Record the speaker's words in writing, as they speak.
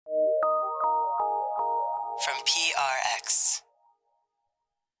from PRX.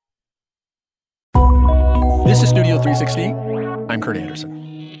 This is Studio 360. I'm Kurt Anderson.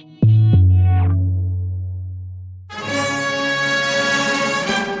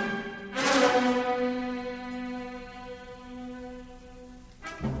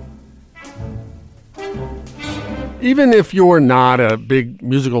 Even if you're not a big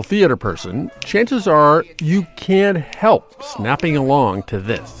musical theater person, chances are you can't help snapping along to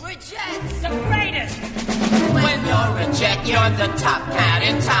this. We're Jets, the greatest! When you're a Jet, you're the top cat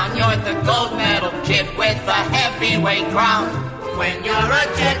in town. You're the gold medal kid with the heavyweight crown. When you're a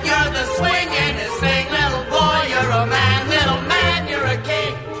Jet, you're the swinging, sing little boy. You're a man, little man, you're a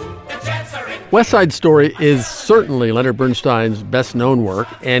king. The Jets are in... West Side Story is certainly Leonard Bernstein's best-known work,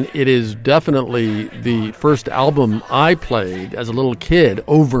 and it is definitely the first album I played as a little kid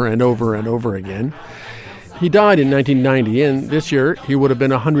over and over and over again. He died in 1990, and this year he would have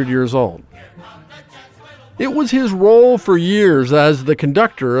been 100 years old. It was his role for years as the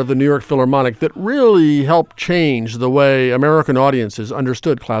conductor of the New York Philharmonic that really helped change the way American audiences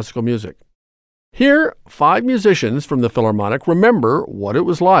understood classical music. Here, 5 musicians from the Philharmonic remember what it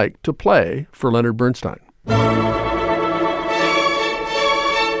was like to play for Leonard Bernstein.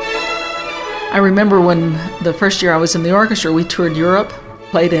 I remember when the first year I was in the orchestra, we toured Europe,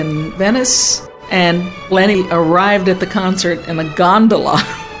 played in Venice, and Lenny arrived at the concert in a gondola,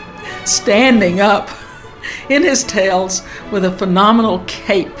 standing up in his tails with a phenomenal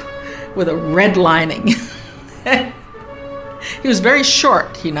cape with a red lining. He was very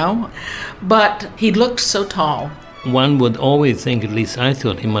short, but he looked so tall. One would always think, at least I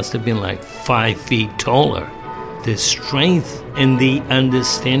thought, he must have been like 5 feet taller. The strength and the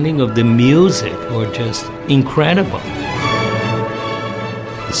understanding of the music were just incredible.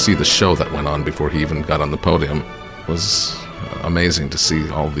 To see the show that went on before he even got on the podium was amazing, to see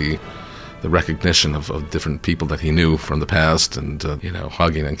all the recognition of different people that he knew from the past and,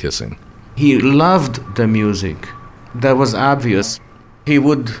 hugging and kissing. He loved the music. That was obvious. He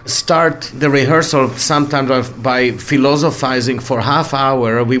would start the rehearsal sometimes by philosophizing for half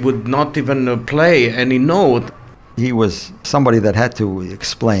hour. We would not even play any note. He was somebody that had to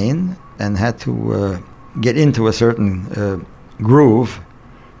explain and had to get into a certain groove,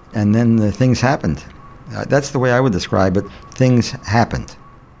 and then things happened. That's the way I would describe it. Things happened.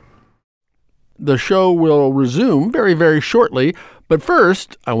 The show will resume very, very shortly. But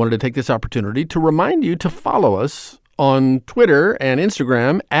first, I wanted to take this opportunity to remind you to follow us on Twitter and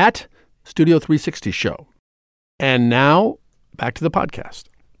Instagram at Studio 360 Show. And now, back to the podcast.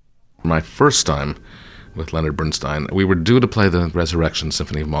 My first time with Leonard Bernstein, we were due to play the Resurrection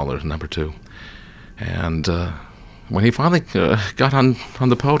Symphony of Mahler, number 2. And when he finally got on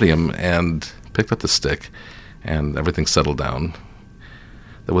the podium and picked up the stick and everything settled down,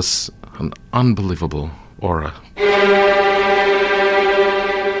 there was an unbelievable aura.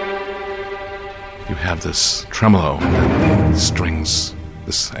 You have this tremolo and then the strings,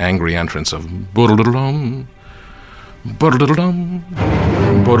 this angry entrance of boodle-doodle-dum, boodle-doodle-dum,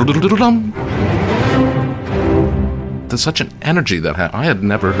 boodle-doodle-dum. There's such an energy that I had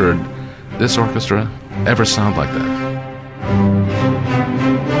never heard this orchestra ever sound like that.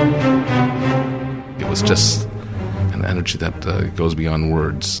 It was just an energy that goes beyond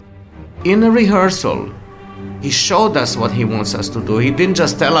words. In a rehearsal, he showed us what he wants us to do. He didn't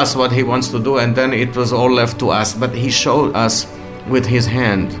just tell us what he wants to do and then it was all left to us, but he showed us with his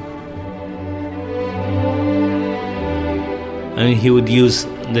hand. And he would use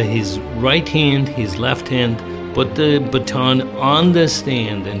his right hand, his left hand, put the baton on the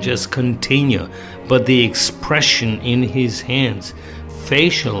stand and just continue. But the expression in his hands,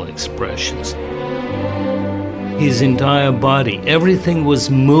 facial expressions, his entire body, everything was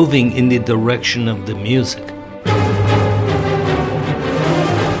moving in the direction of the music.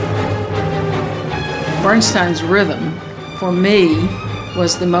 Bernstein's rhythm, for me,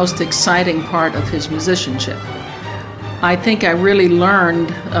 was the most exciting part of his musicianship. I think I really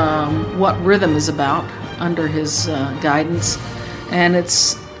learned what rhythm is about under his guidance, and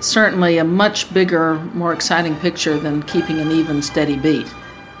it's certainly a much bigger, more exciting picture than keeping an even, steady beat.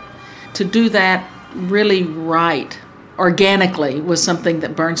 To do that really right, organically, was something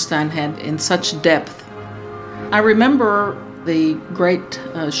that Bernstein had in such depth. I remember the great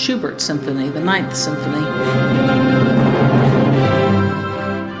Schubert Symphony, the Ninth Symphony,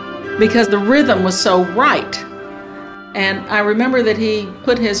 because the rhythm was so right. And I remember that he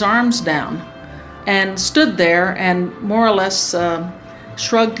put his arms down and stood there and more or less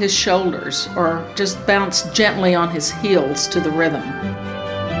shrugged his shoulders or just bounced gently on his heels to the rhythm.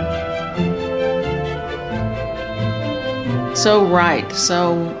 so right,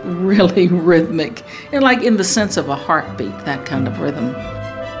 so really rhythmic, and like in the sense of a heartbeat, that kind of rhythm.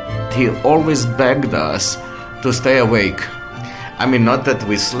 He always begged us to stay awake. I mean, not that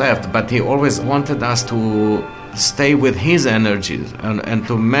we slept, but he always wanted us to stay with his energy and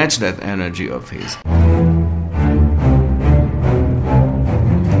to match that energy of his.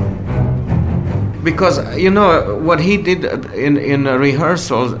 Because, what he did in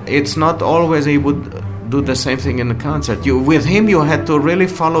rehearsals, it's not always he would do the same thing in the concert. With him, you had to really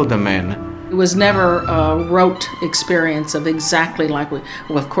follow the man. It was never a rote experience of exactly like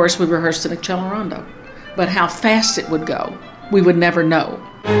of course we rehearsed in a cello rondo, but how fast it would go, we would never know.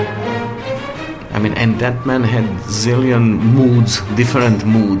 I mean, and that man had zillion moods, different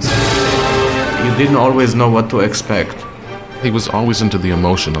moods. You didn't always know what to expect. He was always into the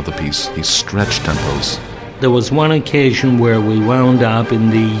emotion of the piece. He stretched tempos. There was one occasion where we wound up in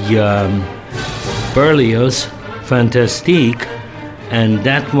the Berlioz Fantastique, and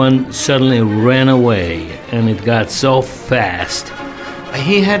that one suddenly ran away, and it got so fast.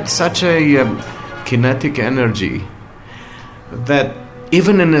 He had such a kinetic energy that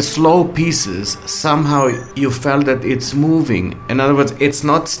even in the slow pieces, somehow you felt that it's moving. In other words, it's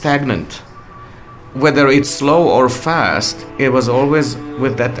not stagnant. Whether it's slow or fast, it was always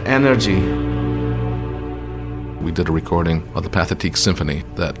with that energy. We did a recording of the Pathétique Symphony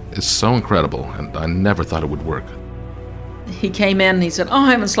that is so incredible, and I never thought it would work. He came in and he said,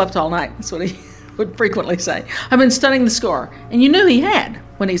 I haven't slept all night. That's what he would frequently say. I've been studying the score. And you knew he had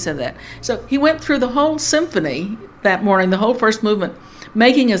when he said that. So he went through the whole symphony that morning, the whole first movement,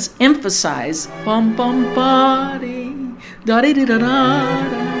 making us emphasize bum bum body, da di da da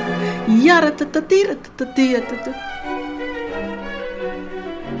da, yada da da da da da da.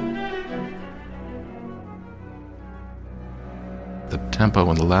 The tempo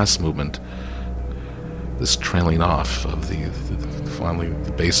in the last movement, this trailing off of finally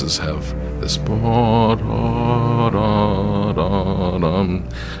the basses have this.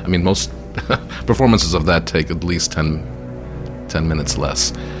 I mean, most performances of that take at least 10 minutes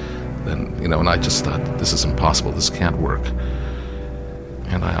less. And I just thought, this is impossible. This can't work.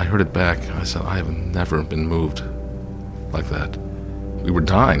 And I heard it back. I said, I have never been moved like that. We were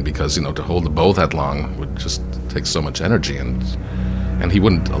dying because, to hold the bow that long would just take so much energy, and he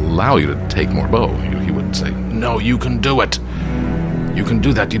wouldn't allow you to take more bow. He would say, no, you can do it. You can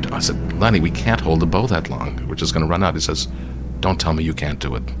do that. I said, Lenny, we can't hold the bow that long. We're just going to run out. He says, don't tell me you can't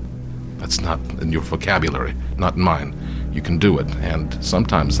do it. That's not in your vocabulary, not in mine. You can do it. And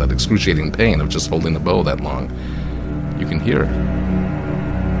sometimes that excruciating pain of just holding the bow that long, you can hear it.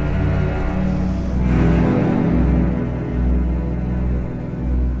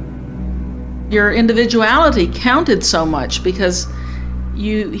 Your individuality counted so much because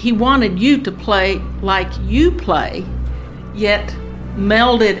he wanted you to play like you play, yet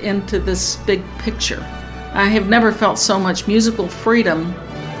meld it into this big picture. I have never felt so much musical freedom.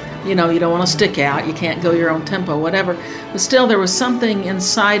 You don't want to stick out, you can't go your own tempo, whatever. But still, there was something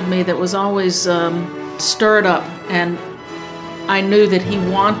inside me that was always stirred up, and I knew that he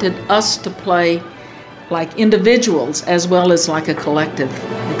wanted us to play like individuals as well as like a collective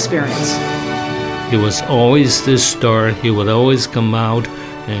experience. He was always the star. He would always come out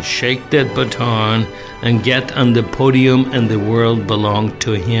and shake that baton and get on the podium, and the world belonged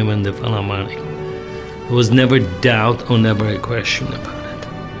to him and the Philharmonic. There was never doubt or never a question about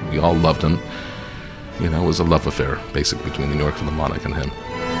it. We all loved him. It was a love affair, basically, between the New York Philharmonic and him.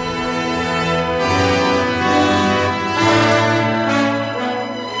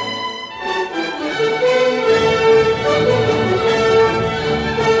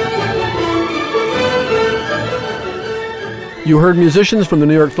 You heard musicians from the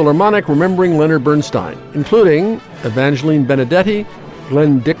New York Philharmonic remembering Leonard Bernstein, including Evangeline Benedetti,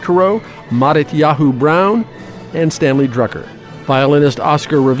 Glenn Dicterow, Matityahu Brown, and Stanley Drucker. Violinist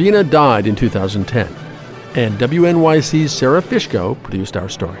Oscar Ravina died in 2010, and WNYC's Sarah Fishko produced our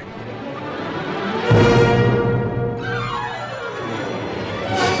story.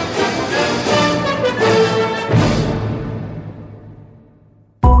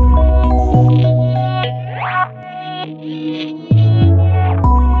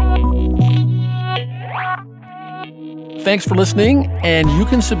 Thanks for listening, and you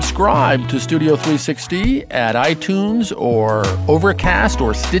can subscribe to Studio 360 at iTunes or Overcast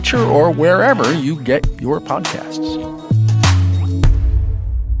or Stitcher or wherever you get your podcasts.